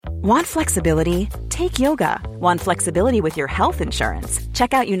Want flexibility? Take yoga. Want flexibility with your health insurance?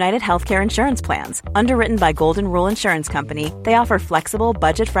 Check out United Healthcare Insurance Plans. Underwritten by Golden Rule Insurance Company, they offer flexible,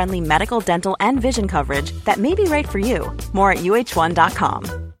 budget-friendly medical, dental, and vision coverage that may be right for you. More at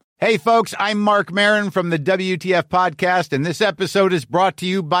uh1.com. Hey, folks, I'm Mark Maron from the WTF Podcast, and this episode is brought to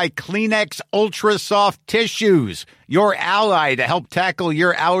you by Kleenex Ultra Soft Tissues, your ally to help tackle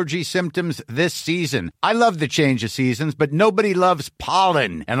your allergy symptoms this season. I love the change of seasons, but nobody loves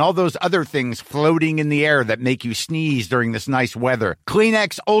pollen and all those other things floating in the air that make you sneeze during this nice weather.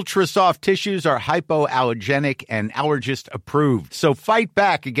 Kleenex Ultra Soft Tissues are hypoallergenic and allergist approved, so fight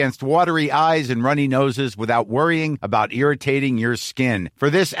back against watery eyes and runny noses without worrying about irritating your skin. For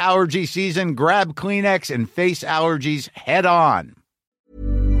this allergy season, grab Kleenex and face allergies head on.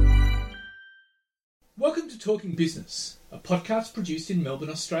 Welcome to Talking Business, a podcast produced in Melbourne,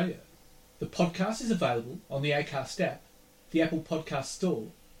 Australia. The podcast is available on the Acast app, the Apple Podcast Store,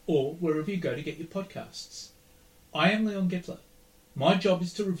 or wherever you go to get your podcasts. I am Leon Gettler. My job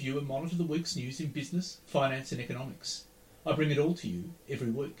is to review and monitor the week's news in business, finance and economics. I bring it all to you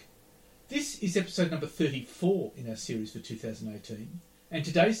every week. This is episode number 34 in our series for 2018, and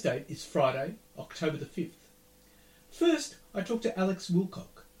today's date is Friday, October the 5th. First, I talked to Alex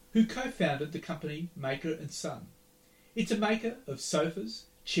Wilcock, who co-founded the company Maker & Son. It's a maker of sofas,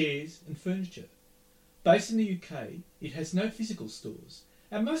 chairs and furniture. Based in the UK, it has no physical stores,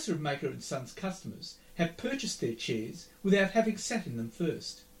 and most of Maker & Son's customers have purchased their chairs without having sat in them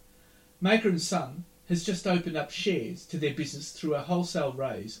first. Maker & Son has just opened up shares to their business through a wholesale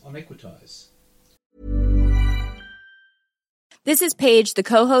raise on Equitise. This is Paige, the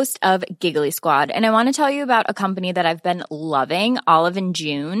co-host of Giggly Squad, and I want to tell you about a company that I've been loving, Olive &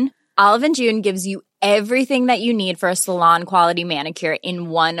 June. Olive & June gives you everything that you need for a salon-quality manicure in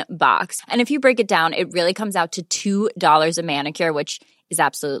one box. And if you break it down, it really comes out to $2 a manicure, which is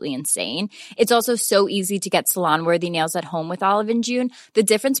absolutely insane. It's also so easy to get salon-worthy nails at home with Olive & June. The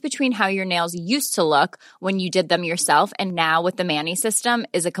difference between how your nails used to look when you did them yourself and now with the Mani system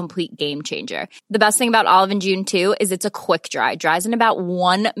is a complete game changer. The best thing about Olive & June, too, is it's a quick dry. Dries in about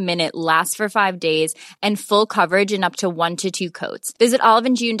 1 minute, lasts for 5 days, and full coverage in up to 1 to 2 coats. Visit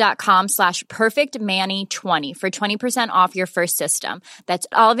oliveandjune.com/perfectmani20 for 20% off your first system. That's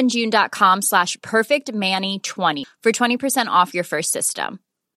oliveandjune.com/perfectmani20 for 20% off your first system.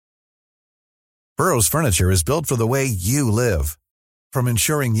 Burrow's furniture is built for the way you live. From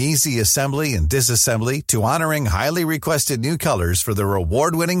ensuring easy assembly and disassembly to honoring highly requested new colors for their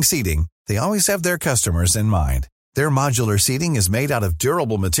award-winning seating, they always have their customers in mind. Their modular seating is made out of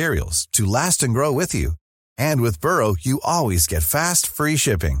durable materials to last and grow with you. And with Burrow, you always get fast, free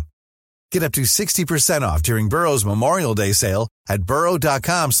shipping. Get up to 60% off during Burrow's Memorial Day sale at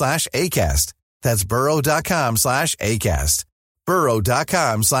burrow.com/ACAST. That's burrow.com/ACAST.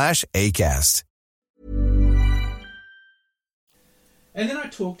 burrow.com/ACAST. And then I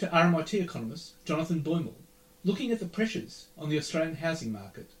talked to RMIT economist Jonathan Blumel, looking at the pressures on the Australian housing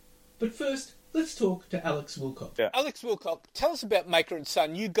market. But first, let's talk to Alex Wilcock. Yeah. Alex Wilcock, tell us about Maker &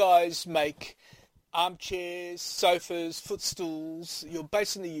 Son. You guys make armchairs, sofas, footstools. You're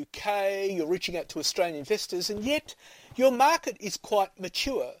based in the UK, you're reaching out to Australian investors, and yet your market is quite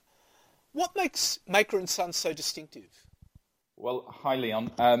mature. What makes Maker & Son so distinctive? Well, hi,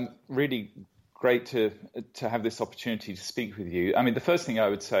 Leon. Really great to have this opportunity to speak with you. I mean, the first thing I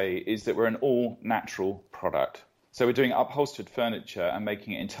would say is that we're an all-natural product. So we're doing upholstered furniture and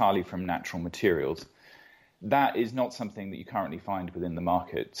making it entirely from natural materials. That is not something that you currently find within the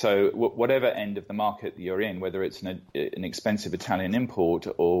market. So whatever end of the market that you're in, whether it's an expensive Italian import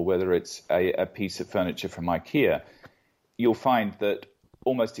or whether it's a piece of furniture from IKEA, you'll find that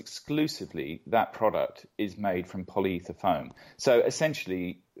almost exclusively that product is made from polyether foam. So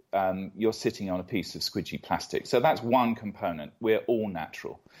essentially, you're sitting on a piece of squidgy plastic. So that's one component. We're all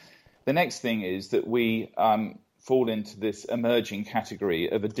natural. The next thing is that we fall into this emerging category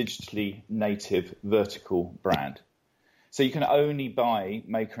of a digitally native vertical brand. So you can only buy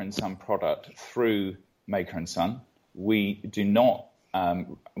Maker & Son product through Maker & Son. We do not,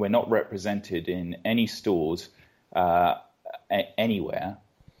 we're not represented in any stores anywhere.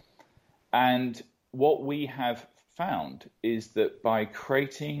 And what we have found is that by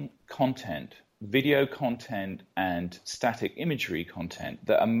creating content, video content and static imagery content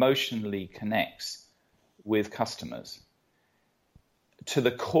that emotionally connects with customers to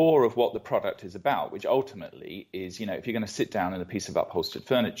the core of what the product is about, which ultimately is, you know, if you're going to sit down in a piece of upholstered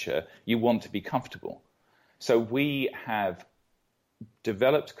furniture, you want to be comfortable. So we have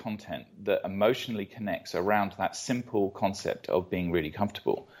developed content that emotionally connects around that simple concept of being really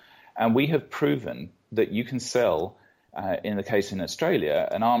comfortable. And we have proven that you can sell In the case in Australia,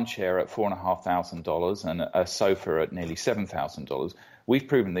 an armchair at $4,500 and a sofa at nearly $7,000, we've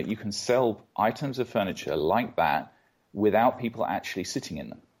proven that you can sell items of furniture like that without people actually sitting in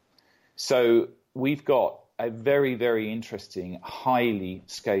them. So we've got a very, very interesting, highly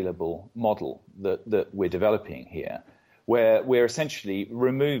scalable model that we're developing here, where we're essentially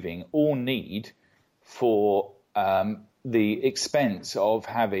removing all need for the expense of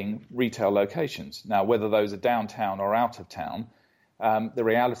having retail locations. Now, whether those are downtown or out of town, the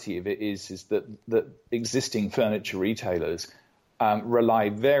reality of it is that existing furniture retailers rely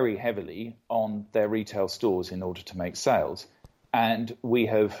very heavily on their retail stores in order to make sales. And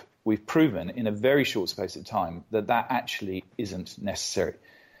we've proven in a very short space of time that actually isn't necessary.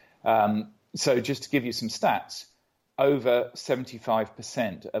 So just to give you some stats, over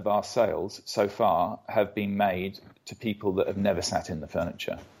 75% of our sales so far have been made to people that have never sat in the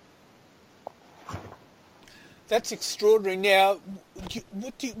furniture. That's extraordinary. Now,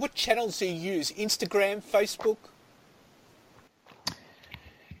 what channels do you use? Instagram, Facebook?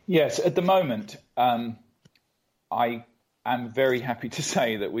 Yes, at the moment, I am very happy to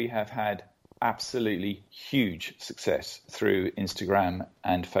say that we have had absolutely huge success through Instagram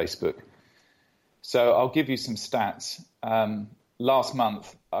and Facebook. So I'll give you some stats. Last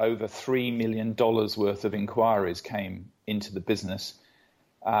month, over $3 million worth of inquiries came into the business,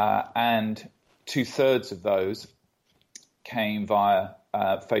 and 2/3 of those came via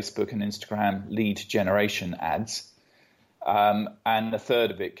Facebook and Instagram lead generation ads, and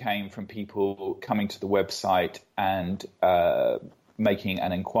 1/3 of it came from people coming to the website and making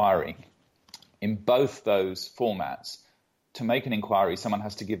an inquiry. In both those formats, to make an inquiry, someone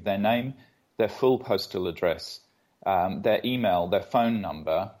has to give their name, their full postal address, their email, their phone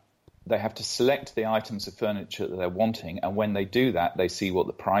number. They have to select the items of furniture that they're wanting, and when they do that, they see what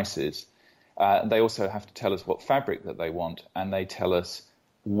the price is. They also have to tell us what fabric that they want, and they tell us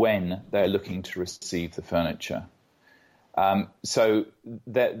when they're looking to receive the furniture. So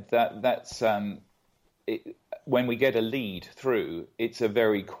that's when we get a lead through, it's a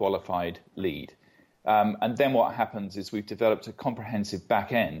very qualified lead. And then what happens is we've developed a comprehensive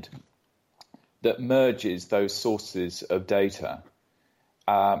back end that merges those sources of data.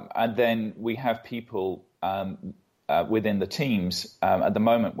 And then we have people within the teams. At the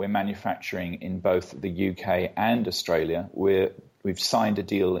moment, we're manufacturing in both the UK and Australia. We've signed a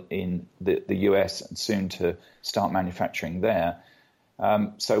deal in the US and soon to start manufacturing there.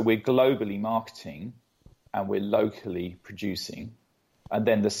 So we're globally marketing and we're locally producing. And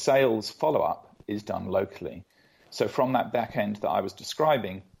then the sales follow-up is done locally. So from that back end that I was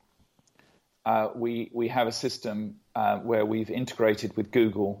describing, we have a system where we've integrated with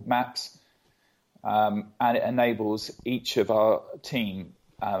Google Maps, and it enables each of our team,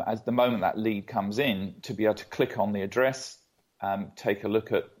 at the moment that lead comes in, to be able to click on the address, take a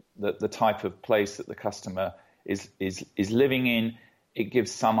look at the type of place that the customer is living in. It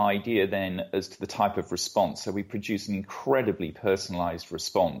gives some idea then as to the type of response. So we produce an incredibly personalized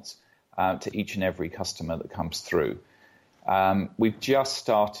response to each and every customer that comes through. We've just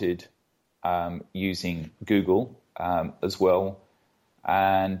started using Google as well,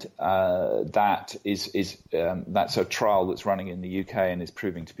 and that's a trial that's running in the UK and is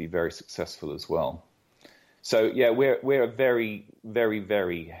proving to be very successful as well. So yeah, we're a very, very,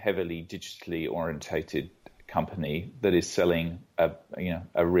 very heavily digitally orientated company that is selling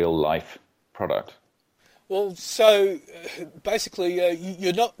a real life product. Well, so basically,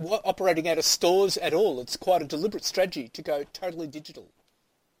 you're not operating out of stores at all. It's quite a deliberate strategy to go totally digital.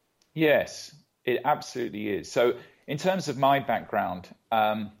 Yes, it absolutely is. So in terms of my background,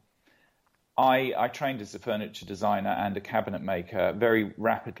 I trained as a furniture designer and a cabinet maker, very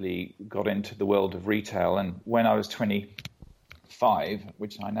rapidly got into the world of retail. And when I was 25,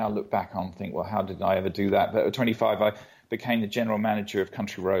 which I now look back on and think, well, how did I ever do that? But at 25, I became the general manager of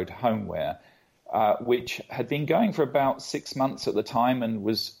Country Road Homeware, which had been going for about 6 months at the time and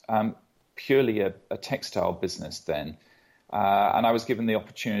was purely a textile business then. And I was given the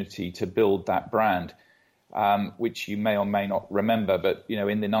opportunity to build that brand, which you may or may not remember, but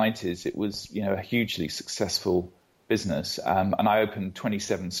in the 90s it was a hugely successful business, and I opened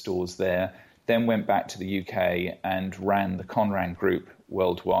 27 stores there. Then went back to the UK and ran the Conran Group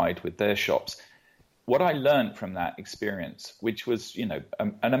worldwide with their shops. What I learned from that experience, which was an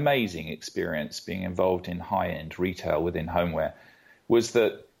amazing experience being involved in high-end retail within homeware, was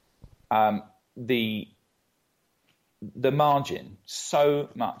that the margin, so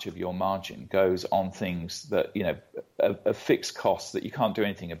much of your margin goes on things that, a fixed cost that you can't do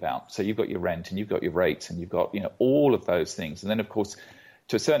anything about. So you've got your rent and you've got your rates and you've got, all of those things. And then, of course,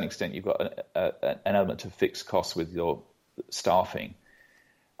 to a certain extent, you've got an element of fixed costs with your staffing.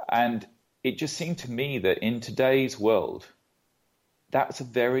 And it just seemed to me that in today's world, that's a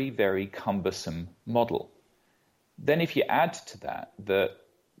very, very cumbersome model. Then if you add to that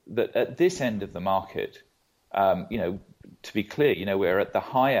at this end of the market, to be clear, we're at the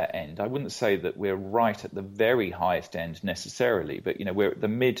higher end. I wouldn't say that we're right at the very highest end necessarily, but, we're at the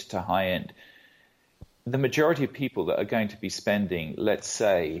mid to high end. The majority of people that are going to be spending, let's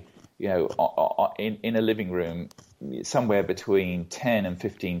say, in a living room, somewhere between $10,000 and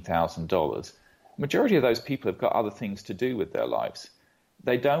 $15,000, majority of those people have got other things to do with their lives.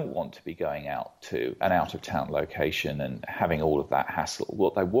 They don't want to be going out to an out-of-town location and having all of that hassle.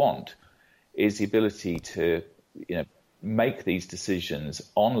 What they want is the ability to, make these decisions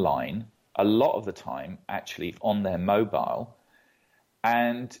online, a lot of the time actually on their mobile,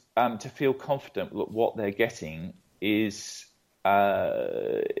 and to feel confident that what they're getting is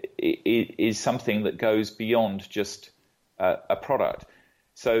something that goes beyond just a product.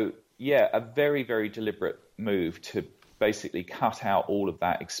 So, yeah, a very, very deliberate move to basically cut out all of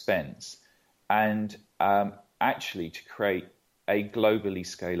that expense and actually to create a globally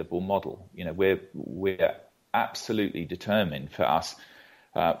scalable model. We're absolutely determined for us,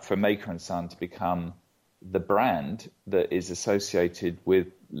 for Maker & Son to become the brand that is associated with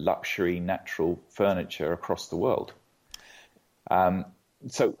luxury natural furniture across the world.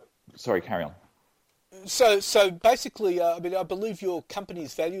 Sorry, carry on. So basically, I believe your company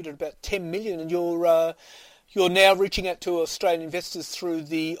is valued at about $10 million, and you're now reaching out to Australian investors through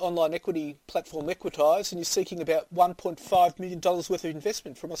the online equity platform Equitise, and you're seeking about $1.5 million worth of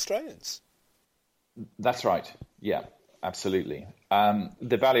investment from Australians. That's right. Yeah, absolutely.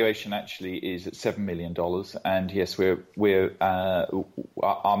 The valuation actually is at $7 million, and yes, we're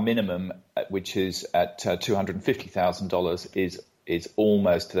our minimum, which is at $250,000, is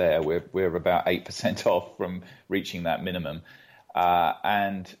almost there. We're about 8% off from reaching that minimum,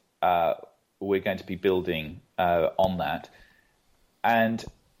 and we're going to be building on that. And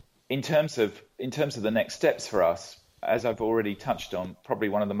in terms of the next steps for us, as I've already touched on, probably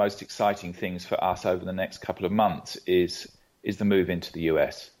one of the most exciting things for us over the next couple of months is the move into the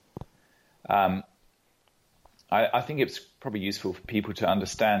US. I think it's probably useful for people to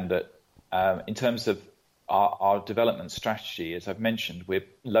understand that in terms of our development strategy, as I've mentioned, we're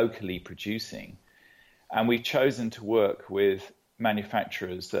locally producing, and we've chosen to work with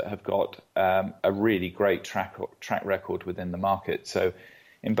manufacturers that have got a really great track record within the market. So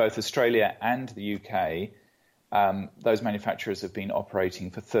in both Australia and the UK, those manufacturers have been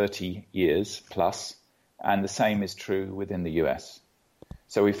operating for 30 years plus, and the same is true within the US.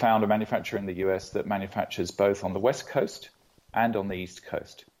 So we found a manufacturer in the US that manufactures both on the West Coast and on the East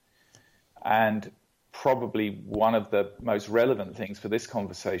Coast. And probably one of the most relevant things for this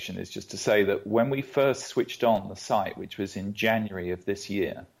conversation is just to say that when we first switched on the site, which was in January of this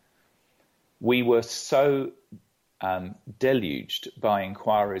year, we were so deluged by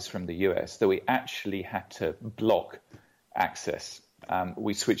inquiries from the US that we actually had to block access.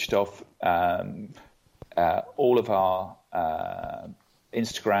 We switched off all of our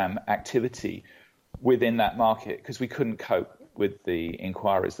Instagram activity within that market because we couldn't cope with the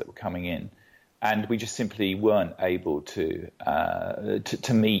inquiries that were coming in, and we just simply weren't able to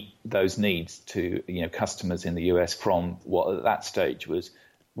meet those needs to customers in the US from what at that stage was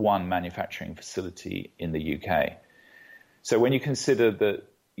one manufacturing facility in the UK. So when you consider that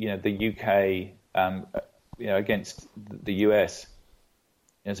the UK against the US,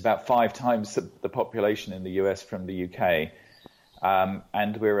 it's about 5 times the population in the US from the UK.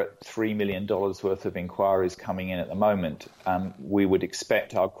 And we're at $3 million worth of inquiries coming in at the moment. We would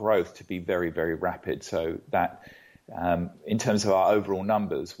expect our growth to be very, very rapid. So that in terms of our overall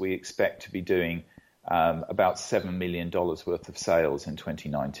numbers, we expect to be doing about $7 million worth of sales in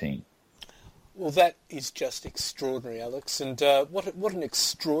 2019. Well, that is just extraordinary, Alex, and what an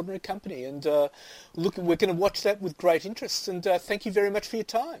extraordinary company. And look, we're going to watch that with great interest. And thank you very much for your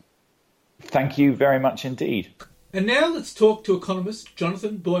time. Thank you very much indeed. And now let's talk to economist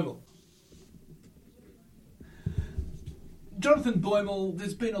Jonathan Boimel. Jonathan Boimel,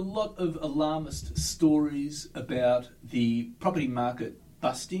 there's been a lot of alarmist stories about the property market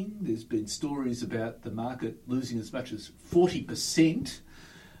busting. There's been stories about the market losing as much as 40%.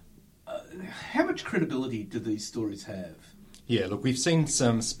 How much credibility do these stories have? Yeah, look, we've seen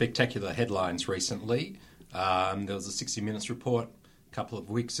some spectacular headlines recently. There was a 60 Minutes report a couple of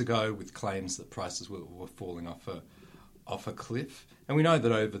weeks ago with claims that prices were falling off a cliff. And we know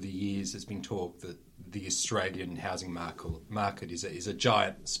that over the years there's been talk that the Australian housing market is a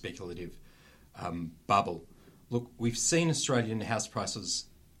giant speculative bubble. look, we've seen Australian house prices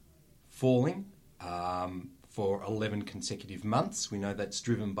falling for 11 consecutive months. We know that's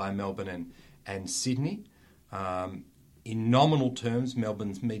driven by Melbourne and Sydney. In nominal terms,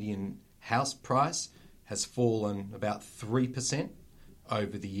 Melbourne's median house price has fallen about 3%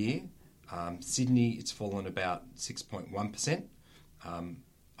 over the year. Sydney, it's fallen about 6.1%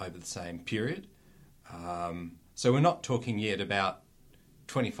 over the same period. So we're not talking yet about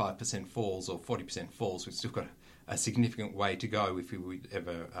 25% falls or 40% falls. We've still got a significant way to go if we would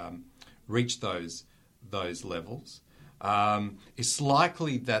ever reach those levels. It's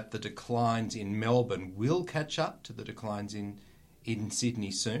likely that the declines in Melbourne will catch up to the declines in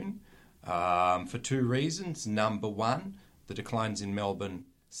Sydney soon for two reasons. Number one, the declines in Melbourne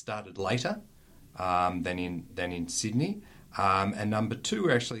started later than in Sydney. And number two,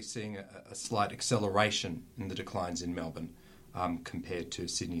 we're actually seeing a slight acceleration in the declines in Melbourne compared to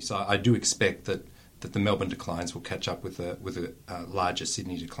Sydney. So I do expect that the Melbourne declines will catch up with the larger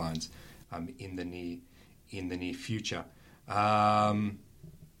Sydney declines in the near future.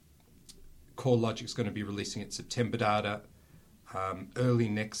 CoreLogic's going to be releasing its September data early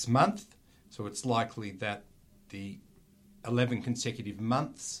next month, so it's likely that the 11 consecutive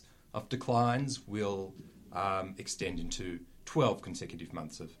months of declines will extend into 12 consecutive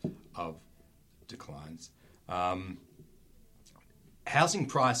months of declines. Housing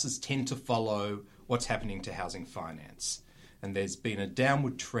prices tend to follow what's happening to housing finance, and there's been a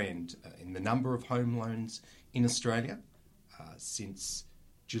downward trend in the number of home loans in Australia since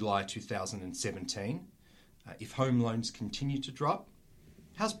July 2017. If home loans continue to drop,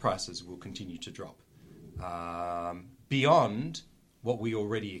 house prices will continue to drop beyond what we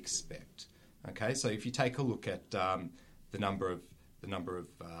already expect. Okay, so if you take a look at the number of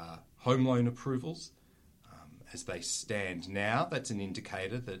home loan approvals as they stand now, that's an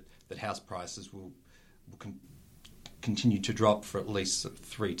indicator that house prices will continue to drop for at least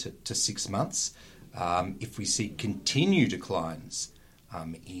 3 to 6 months. If we see continued declines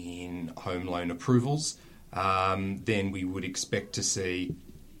in home loan approvals, then we would expect to see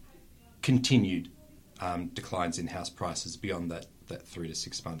continued declines in house prices beyond that 3 to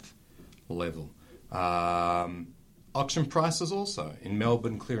 6 month level. Auction prices also. In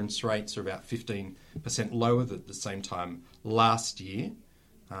Melbourne, clearance rates are about 15% lower than the same time last year.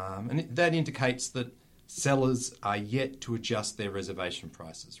 And that indicates that sellers are yet to adjust their reservation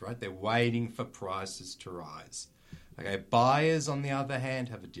prices, right? They're waiting for prices to rise. Okay, buyers, on the other hand,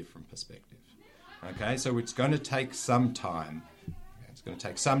 have a different perspective. Okay, so it's going to take some time. It's going to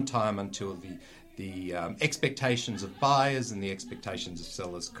take some time until the expectations of buyers and the expectations of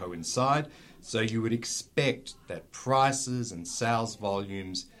sellers coincide. So you would expect that prices and sales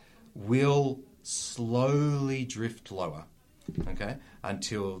volumes will slowly drift lower, okay,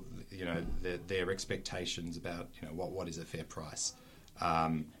 until their expectations about what is a fair price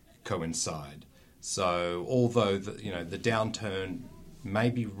coincide. So although the downturn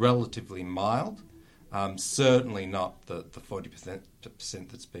may be relatively mild, certainly not the 40%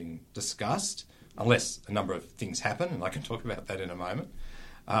 that's being discussed, unless a number of things happen, and I can talk about that in a moment.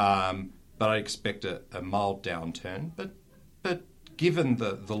 But I expect a mild downturn. But given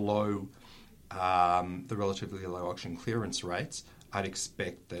the low, the relatively low auction clearance rates, I'd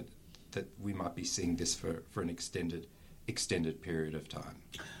expect that we might be seeing this for an extended period of time.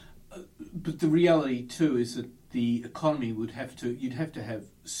 But the reality too is that the economy you'd have to have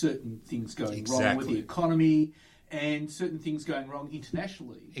certain things going wrong with the economy and certain things going wrong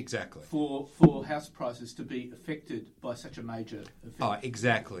internationally. Exactly. For house prices to be affected by such a major event. Oh,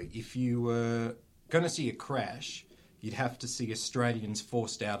 exactly. If you were going to see a crash, you'd have to see Australians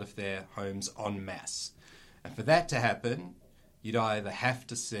forced out of their homes en masse. And for that to happen, you'd either have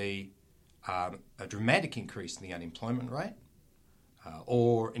to see a dramatic increase in the unemployment rate,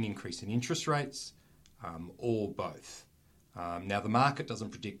 or an increase in interest rates, or both. Now, the market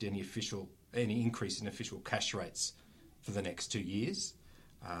doesn't predict any increase in official cash rates for the next 2 years.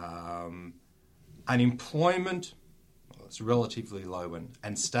 Unemployment, it's relatively low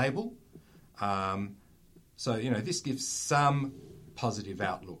and stable. So, this gives some positive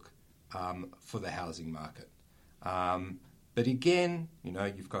outlook for the housing market. But again,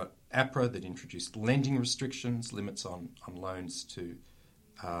 you've got APRA that introduced lending restrictions, limits on loans to,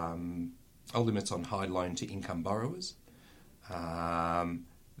 limits on high loan to income borrowers.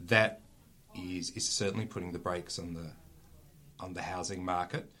 That is certainly putting the brakes on the housing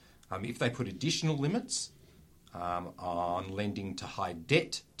market. If they put additional limits on lending to high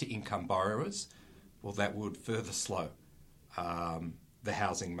debt to income borrowers, well, that would further slow the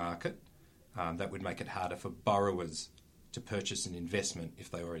housing market. That would make it harder for borrowers to purchase an investment if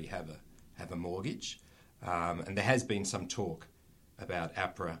they already have a mortgage. And there has been some talk about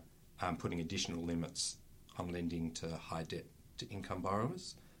APRA putting additional limits on lending to high debt to income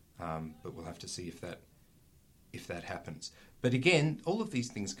borrowers, but we'll have to see if that happens. But again, all of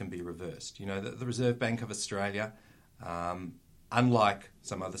these things can be reversed. You know, the Reserve Bank of Australia, unlike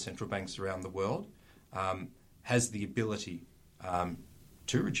some other central banks around the world, has the ability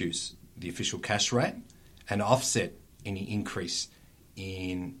to reduce the official cash rate and offset any increase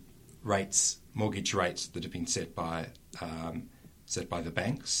in rates, mortgage rates that have been set by the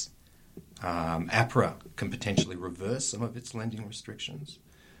banks. APRA can potentially reverse some of its lending restrictions.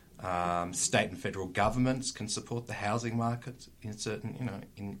 State and federal governments can support the housing market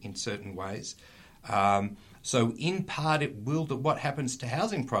in certain ways. So in part, what happens to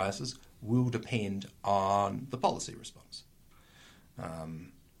housing prices will depend on the policy response.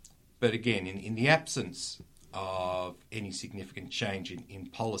 But again, in the absence of any significant change in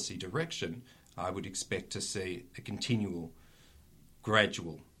policy direction, I would expect to see a continual,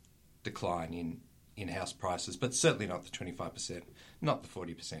 gradual decline in house prices, but certainly not the 25%, not the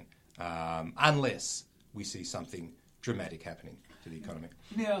 40%, unless we see something dramatic happening to the economy.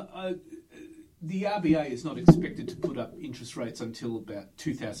 Now, the RBA is not expected to put up interest rates until about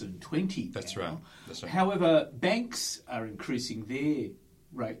 2020. That's now. right. That's right. However, banks are increasing their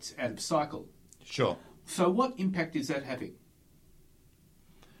rates out of cycle. Sure. So what impact is that having?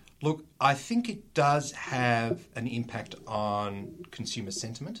 Look, I think it does have an impact on consumer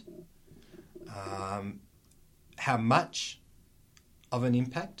sentiment. How much of an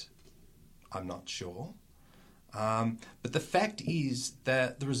impact, I'm not sure. But the fact is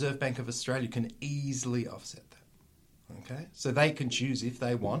that the Reserve Bank of Australia can easily offset that. Okay, so they can choose if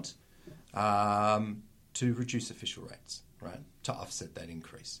they want to reduce official rates, right, to offset that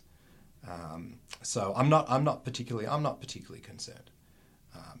increase. So I'm not particularly concerned.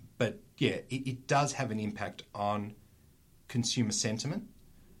 But yeah, it does have an impact on consumer sentiment.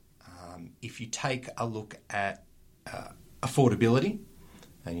 If you take a look at affordability,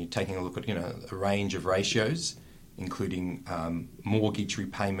 and you're taking a look at a range of ratios, including mortgage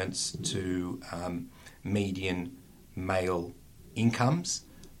repayments to median male incomes,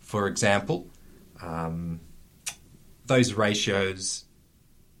 for example, those ratios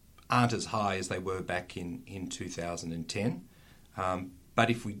aren't as high as they were back in 2010. But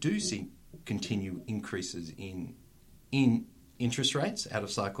if we do see continued increases in interest rates, out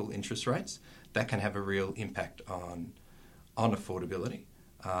of cycle interest rates, that can have a real impact on affordability.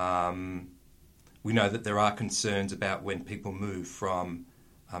 We know that there are concerns about when people move from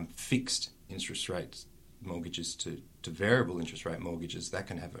fixed interest rate mortgages to variable interest rate mortgages, that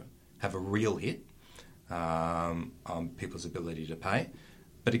can have a real hit on people's ability to pay.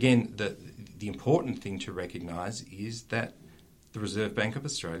 But again, the important thing to recognise is that the Reserve Bank of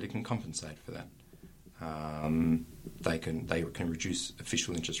Australia can compensate for that. They can reduce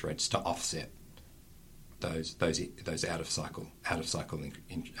official interest rates to offset those out of cycle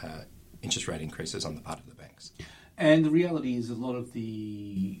interest rate increases on the part of the banks. And the reality is a lot of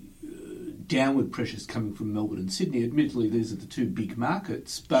the downward pressures coming from Melbourne and Sydney. Admittedly, these are the two big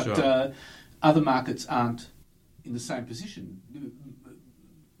markets, but sure. Other markets aren't in the same position.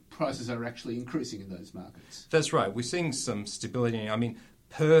 Prices are actually increasing in those markets. That's right. We're seeing some stability. I mean,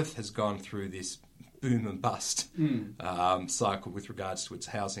 Perth has gone through this boom and bust cycle with regards to its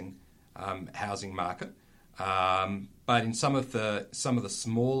housing market. But in some of the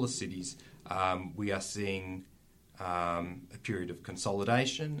smaller cities, we are seeing a period of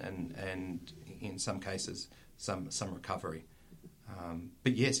consolidation and in some cases some recovery.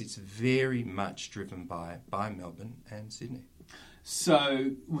 But yes, it's very much driven by Melbourne and Sydney.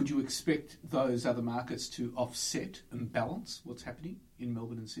 So would you expect those other markets to offset and balance what's happening in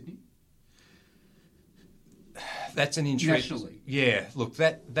Melbourne and Sydney? That's an interesting... Nationally? Yeah, look,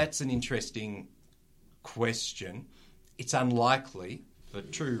 that's an interesting question. It's unlikely for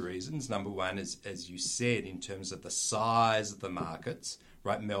two reasons. Number one is, as you said, in terms of the size of the markets,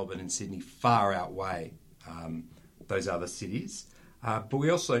 right, Melbourne and Sydney far outweigh those other cities. But we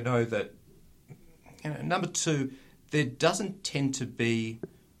also know that, number two, there doesn't tend to be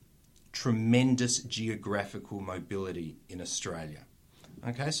tremendous geographical mobility in Australia.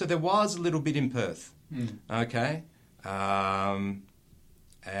 Okay, so there was a little bit in Perth. Okay,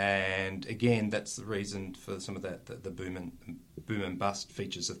 and again, that's the reason for some of that the boom and bust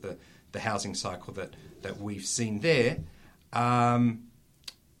features of the housing cycle that we've seen there. But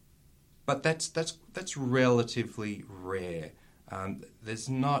that's relatively rare. There's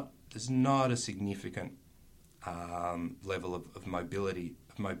not a significant level of mobility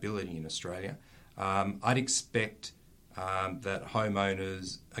in Australia. I'd expect that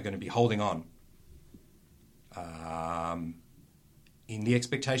homeowners are going to be holding on in the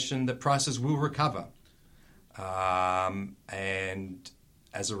expectation that prices will recover. And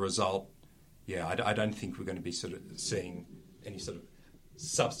as a result, I don't think we're going to be sort of seeing any sort of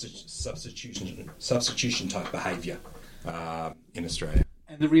substitution type behaviour in Australia.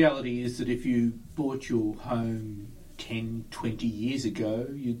 And the reality is that if you bought your home 10, 20 years ago,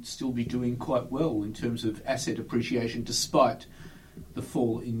 you'd still be doing quite well in terms of asset appreciation despite the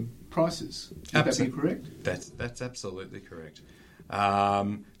fall in prices. Would that be correct? That's absolutely correct.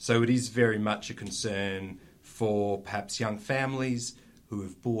 So it is very much a concern for perhaps young families who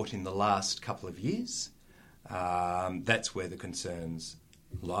have bought in the last couple of years. That's where the concerns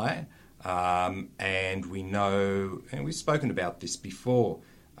lie. And we know, and we've spoken about this before,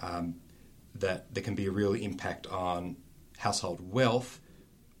 that there can be a real impact on household wealth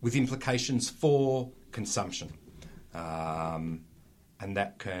with implications for consumption. And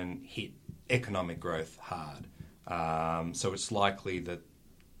that can hit economic growth hard. So it's likely that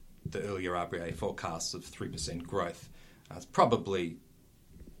the earlier RBA forecasts of 3% growth is probably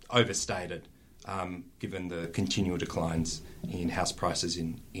overstated, given the continual declines in house prices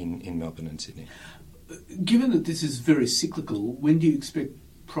in Melbourne and Sydney. Given that this is very cyclical, when do you expect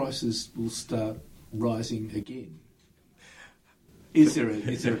prices will start rising again? Is there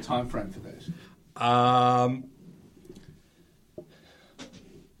a time frame for that?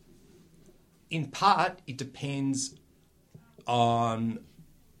 In part, it depends on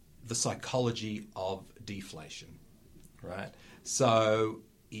the psychology of deflation, right? So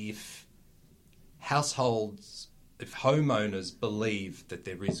if homeowners believe that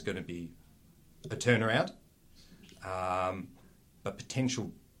there is going to be a turnaround, but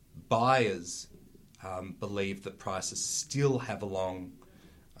potential buyers believe that prices still have a long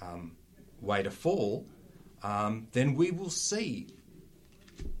way to fall, then we will see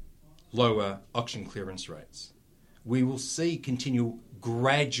lower auction clearance rates. We will see continual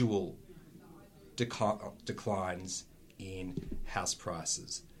gradual declines in house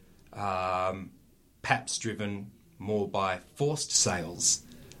prices, perhaps driven more by forced sales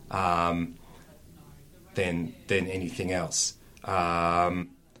than anything else.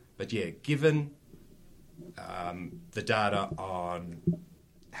 But yeah, given the data on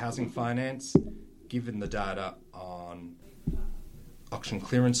housing finance, given the data on auction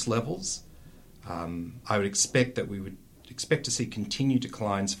clearance levels, I would expect that we would expect to see continued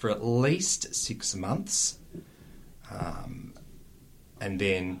declines for at least 6 months. And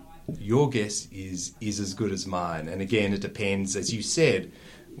then your guess is as good as mine. And again, it depends, as you said,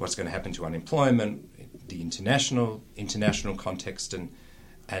 what's going to happen to unemployment, the international context,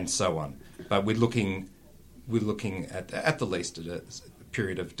 and so on. But we're looking at the least at a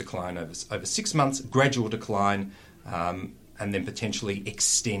period of decline over 6 months, gradual decline, and then potentially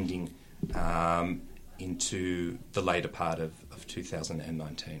extending into the later part of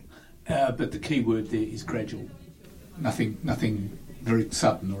 2019. But the key word there is gradual. Nothing very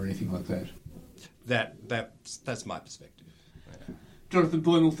sudden or anything like that. That's my perspective. Yeah. Jonathan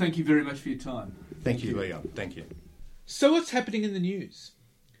Boymel, thank you very much for your time. Thank you, Leon. Thank you. So what's happening in the news?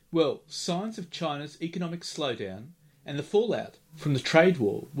 Well, signs of China's economic slowdown and the fallout from the trade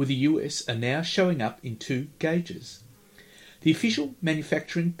war with the US are now showing up in two gauges. The official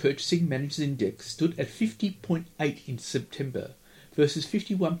Manufacturing Purchasing Managers Index stood at 50.8 in September versus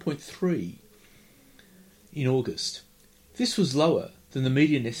 51.3 in August. This was lower than the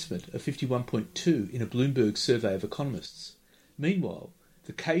median estimate of 51.2 in a Bloomberg survey of economists. Meanwhile,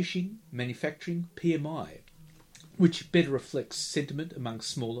 the Caixin Manufacturing PMI, which better reflects sentiment among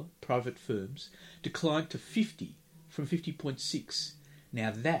smaller private firms, declined to 50 from 50.6.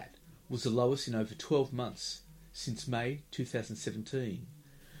 Now that was the lowest in over 12 months, since May 2017.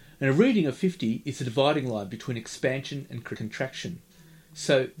 And a reading of 50 is the dividing line between expansion and contraction.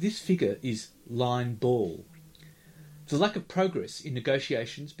 So this figure is line ball. The lack of progress in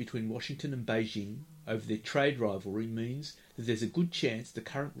negotiations between Washington and Beijing over their trade rivalry means that there's a good chance the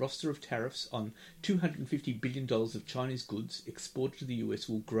current roster of tariffs on $250 billion of Chinese goods exported to the US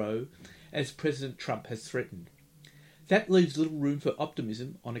will grow, as President Trump has threatened. That leaves little room for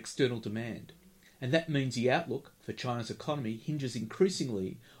optimism on external demand, and that means the outlook for China's economy hinges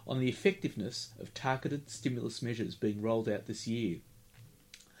increasingly on the effectiveness of targeted stimulus measures being rolled out this year.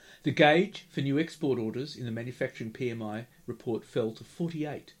 The gauge for new export orders in the manufacturing PMI report fell to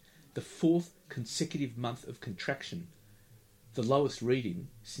 48, the fourth consecutive month of contraction, the lowest reading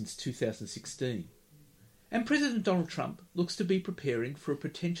since 2016. And President Donald Trump looks to be preparing for a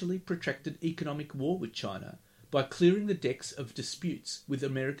potentially protracted economic war with China by clearing the decks of disputes with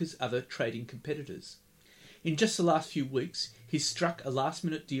America's other trading competitors. In just the last few weeks, he's struck a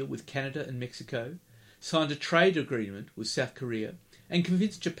last-minute deal with Canada and Mexico, signed a trade agreement with South Korea, and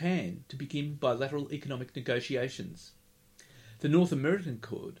convinced Japan to begin bilateral economic negotiations. The North American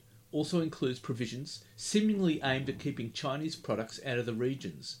Accord also includes provisions seemingly aimed at keeping Chinese products out of the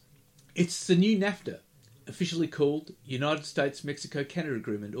regions. It's the new NAFTA, officially called United States-Mexico-Canada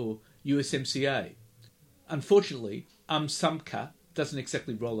Agreement, or USMCA. Unfortunately, UMSUMCA doesn't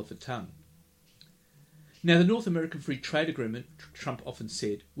exactly roll off the tongue. Now, the North American Free Trade Agreement, Trump often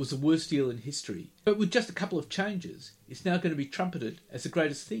said, was the worst deal in history. But with just a couple of changes, it's now going to be trumpeted as the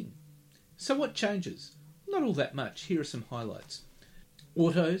greatest thing. So what changes? Not all that much. Here are some highlights.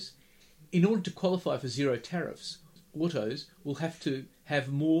 Autos. In order to qualify for zero tariffs, autos will have to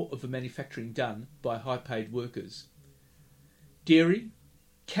have more of the manufacturing done by high-paid workers. Dairy.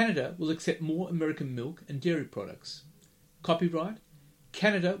 Canada will accept more American milk and dairy products. Copyright.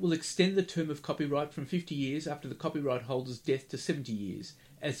 Canada will extend the term of copyright from 50 years after the copyright holder's death to 70 years,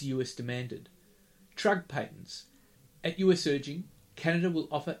 as the US demanded. Drug patents. At US urging, Canada will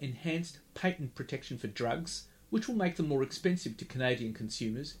offer enhanced patent protection for drugs, which will make them more expensive to Canadian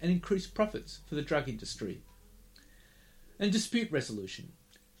consumers and increase profits for the drug industry. And dispute resolution.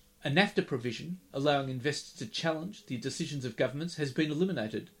 A NAFTA provision allowing investors to challenge the decisions of governments has been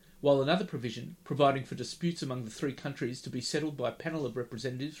eliminated, while another provision providing for disputes among the three countries to be settled by a panel of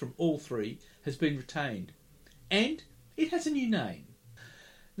representatives from all three has been retained. And it has a new name.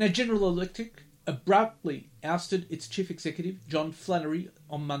 Now, General Electric abruptly ousted its chief executive, John Flannery,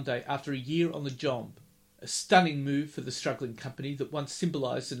 on Monday after a year on the job. A stunning move for the struggling company that once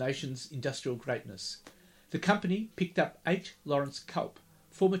symbolised the nation's industrial greatness. The company picked up H. Lawrence Culp,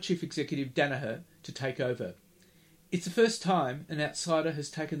 former chief executive Danaher, to take over. It's the first time an outsider has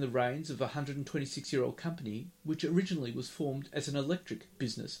taken the reins of a 126-year-old company, which originally was formed as an electric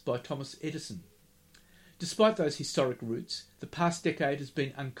business by Thomas Edison. Despite those historic roots, the past decade has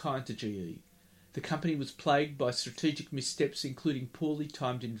been unkind to GE. The company was plagued by strategic missteps, including poorly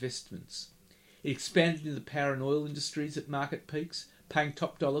timed investments. It expanded in the power and oil industries at market peaks, paying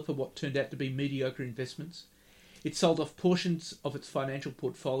top dollar for what turned out to be mediocre investments. It sold off portions of its financial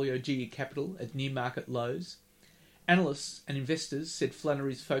portfolio, GE Capital, at near-market lows. Analysts and investors said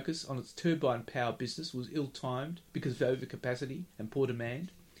Flannery's focus on its turbine power business was ill-timed because of overcapacity and poor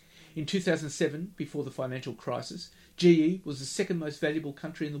demand. In 2007, before the financial crisis, GE was the second most valuable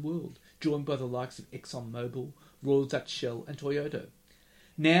country in the world, joined by the likes of ExxonMobil, Royal Dutch Shell and Toyota.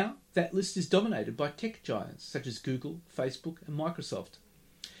 Now, that list is dominated by tech giants such as Google, Facebook and Microsoft.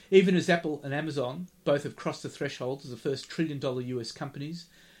 Even as Apple and Amazon both have crossed the threshold as the first trillion-dollar US companies,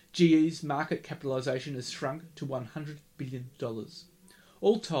 GE's market capitalisation has shrunk to $100 billion.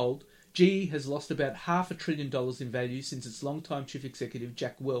 All told, GE has lost about $500 billion in value since its longtime chief executive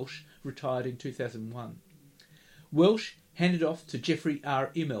Jack Welch retired in 2001. Welch handed off to Jeffrey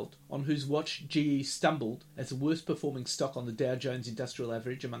R. Immelt, on whose watch GE stumbled as the worst performing stock on the Dow Jones Industrial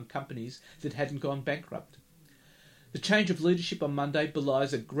Average among companies that hadn't gone bankrupt. The change of leadership on Monday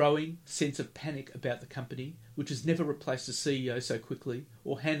belies a growing sense of panic about the company, which has never replaced a CEO so quickly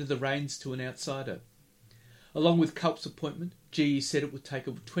or handed the reins to an outsider. Along with Culp's appointment, GE said it would take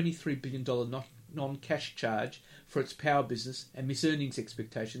a $23 billion non-cash charge for its power business and miss earnings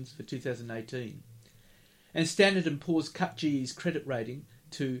expectations for 2018. And Standard & Poor's cut GE's credit rating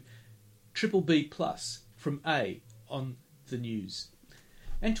to BBB+ from A on the news.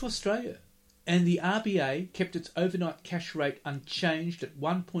 And to Australia. And the RBA kept its overnight cash rate unchanged at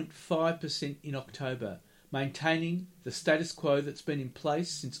 1.5% in October, maintaining the status quo that's been in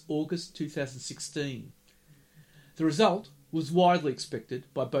place since August 2016. The result was widely expected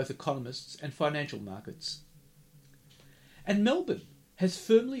by both economists and financial markets. And Melbourne has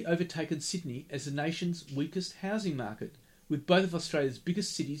firmly overtaken Sydney as the nation's weakest housing market, with both of Australia's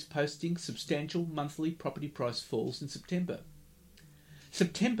biggest cities posting substantial monthly property price falls in September.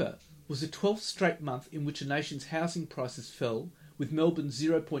 September was the 12th straight month in which the nation's housing prices fell, with Melbourne's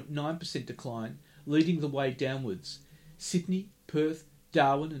 0.9% decline leading the way downwards. Sydney, Perth,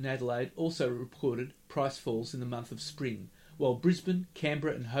 Darwin and Adelaide also reported price falls in the month of spring, while Brisbane,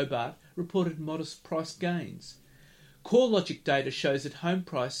 Canberra and Hobart reported modest price gains. CoreLogic data shows that home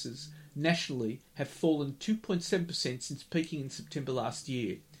prices nationally have fallen 2.7% since peaking in September last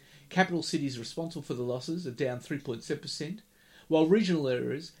year. Capital cities responsible for the losses are down 3.7%, while regional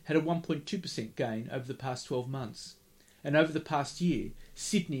areas had a 1.2% gain over the past 12 months. And over the past year,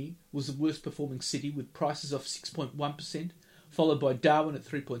 Sydney was the worst performing city with prices off 6.1%, followed by Darwin at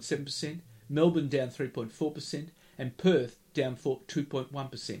 3.7%, Melbourne down 3.4%, and Perth down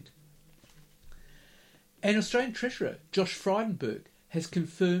 2.1%. And Australian Treasurer Josh Frydenberg has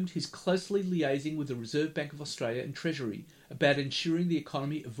confirmed he's closely liaising with the Reserve Bank of Australia and Treasury about ensuring the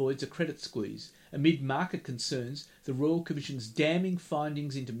economy avoids a credit squeeze amid market concerns the Royal Commission's damning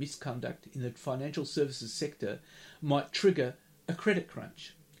findings into misconduct in the financial services sector might trigger a credit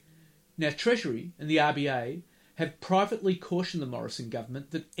crunch. Now, Treasury and the RBA have privately cautioned the Morrison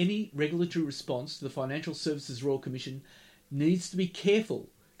government that any regulatory response to the Financial Services Royal Commission needs to be careful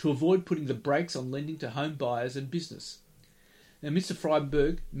to avoid putting the brakes on lending to home buyers and business. Now, Mr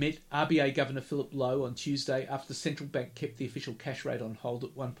Frydenberg met RBA Governor Philip Lowe on Tuesday after the central bank kept the official cash rate on hold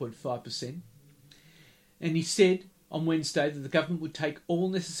at 1.5%. And he said on Wednesday that the government would take all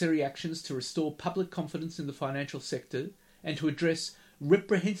necessary actions to restore public confidence in the financial sector and to address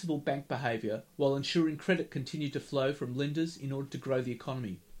reprehensible bank behaviour while ensuring credit continued to flow from lenders in order to grow the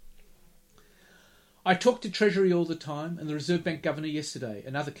economy. I talked to Treasury all the time and the Reserve Bank Governor yesterday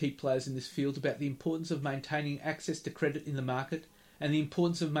and other key players in this field about the importance of maintaining access to credit in the market and the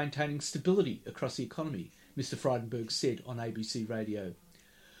importance of maintaining stability across the economy, Mr Frydenberg said on ABC Radio.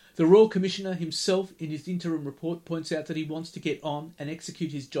 The Royal Commissioner himself in his interim report points out that he wants to get on and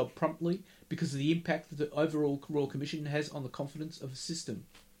execute his job promptly because of the impact that the overall Royal Commission has on the confidence of the system.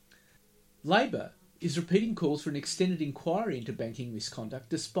 Labor is repeating calls for an extended inquiry into banking misconduct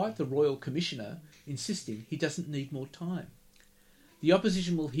despite the Royal Commissioner insisting he doesn't need more time. The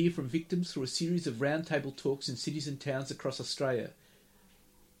opposition will hear from victims through a series of roundtable talks in cities and towns across Australia.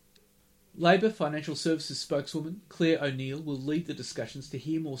 Labor Financial Services spokeswoman Claire O'Neill will lead the discussions to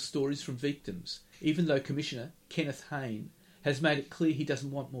hear more stories from victims, even though Commissioner Kenneth Hayne has made it clear he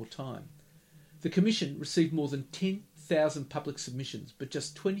doesn't want more time. The Commission received more than 10,000 public submissions, but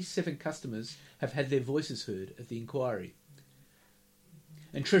just 27 customers have had their voices heard at the inquiry.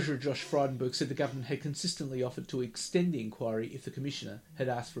 And Treasurer Josh Frydenberg said the government had consistently offered to extend the inquiry if the Commissioner had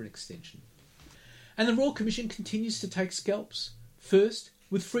asked for an extension. And the Royal Commission continues to take scalps. First,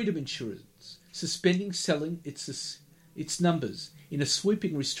 with Freedom Insurance, suspending selling its numbers in a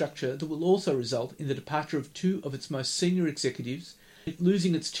sweeping restructure that will also result in the departure of two of its most senior executives,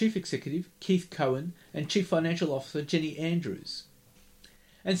 losing its Chief Executive, Keith Cohen, and Chief Financial Officer, Jenny Andrews.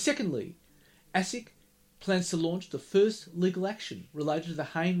 And secondly, ASIC plans to launch the first legal action related to the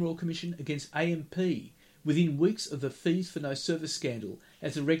Hayne Royal Commission against AMP within weeks of the fees for no service scandal,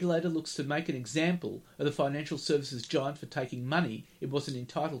 as the regulator looks to make an example of the financial services giant for taking money it wasn't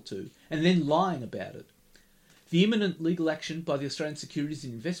entitled to and then lying about it. The imminent legal action by the Australian Securities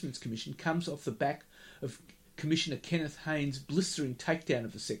and Investments Commission comes off the back of Commissioner Kenneth Hayne's blistering takedown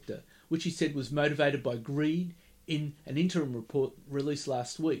of the sector, which he said was motivated by greed in an interim report released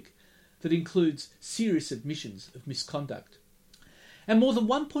last week that includes serious admissions of misconduct. And more than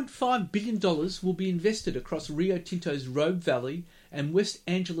 $1.5 billion will be invested across Rio Tinto's Robe Valley and West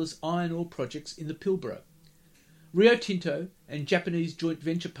Angelas iron ore projects in the Pilbara. Rio Tinto and Japanese joint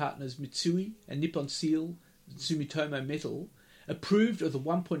venture partners Mitsui and Nippon Steel Sumitomo Metal approved of the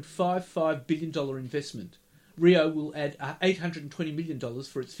 $1.55 billion investment. Rio will add $820 million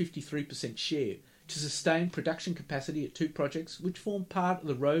for its 53% share to sustain production capacity at two projects which form part of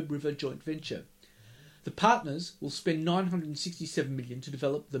the Robe River joint venture. The partners will spend $967 million to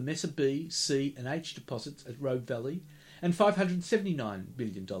develop the Mesa B, C and H deposits at Robe Valley and $579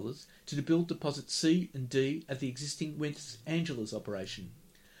 million to build deposits C and D at the existing West Angelas operation.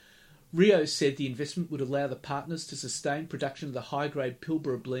 Rio said the investment would allow the partners to sustain production of the high-grade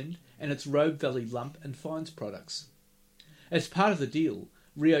Pilbara blend and its Robe Valley lump and fines products. As part of the deal,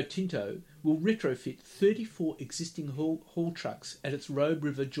 Rio Tinto will retrofit 34 existing haul trucks at its Robe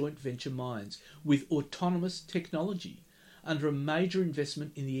River joint venture mines with autonomous technology under a major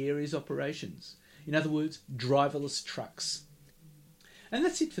investment in the area's operations. In other words, driverless trucks. And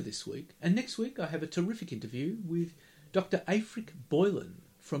that's it for this week. And next week I have a terrific interview with Dr. Afric Boylan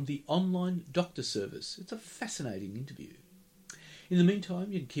from the Online Doctor Service. It's a fascinating interview. In the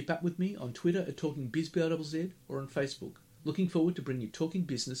meantime, you can keep up with me on Twitter at TalkingBizBLZ or on Facebook. Looking forward to bringing you Talking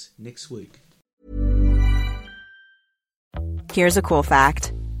Business next week. Here's a cool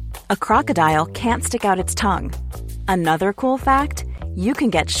fact. A crocodile can't stick out its tongue. Another cool fact, you can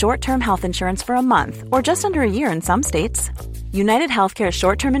get short-term health insurance for a month or just under a year in some states. United Healthcare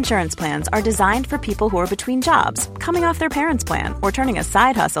short-term insurance plans are designed for people who are between jobs, coming off their parents' plan, or turning a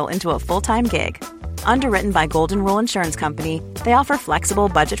side hustle into a full-time gig. Underwritten by Golden Rule Insurance Company, they offer flexible,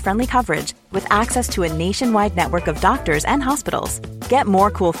 budget-friendly coverage with access to a nationwide network of doctors and hospitals. Get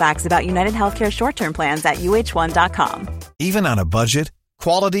more cool facts about United Healthcare short-term plans at uh1.com. Even on a budget,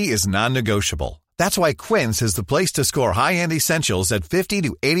 quality is non-negotiable. That's why Quince is the place to score high-end essentials at 50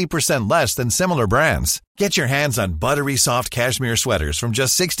 to 80% less than similar brands. Get your hands on buttery soft cashmere sweaters from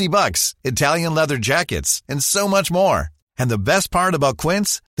just $60, Italian leather jackets, and so much more. And the best part about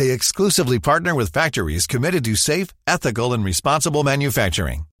Quince, they exclusively partner with factories committed to safe, ethical, and responsible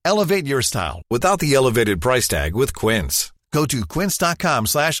manufacturing. Elevate your style without the elevated price tag with Quince. Go to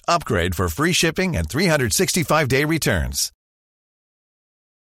quince.com/upgrade for free shipping and 365-day returns.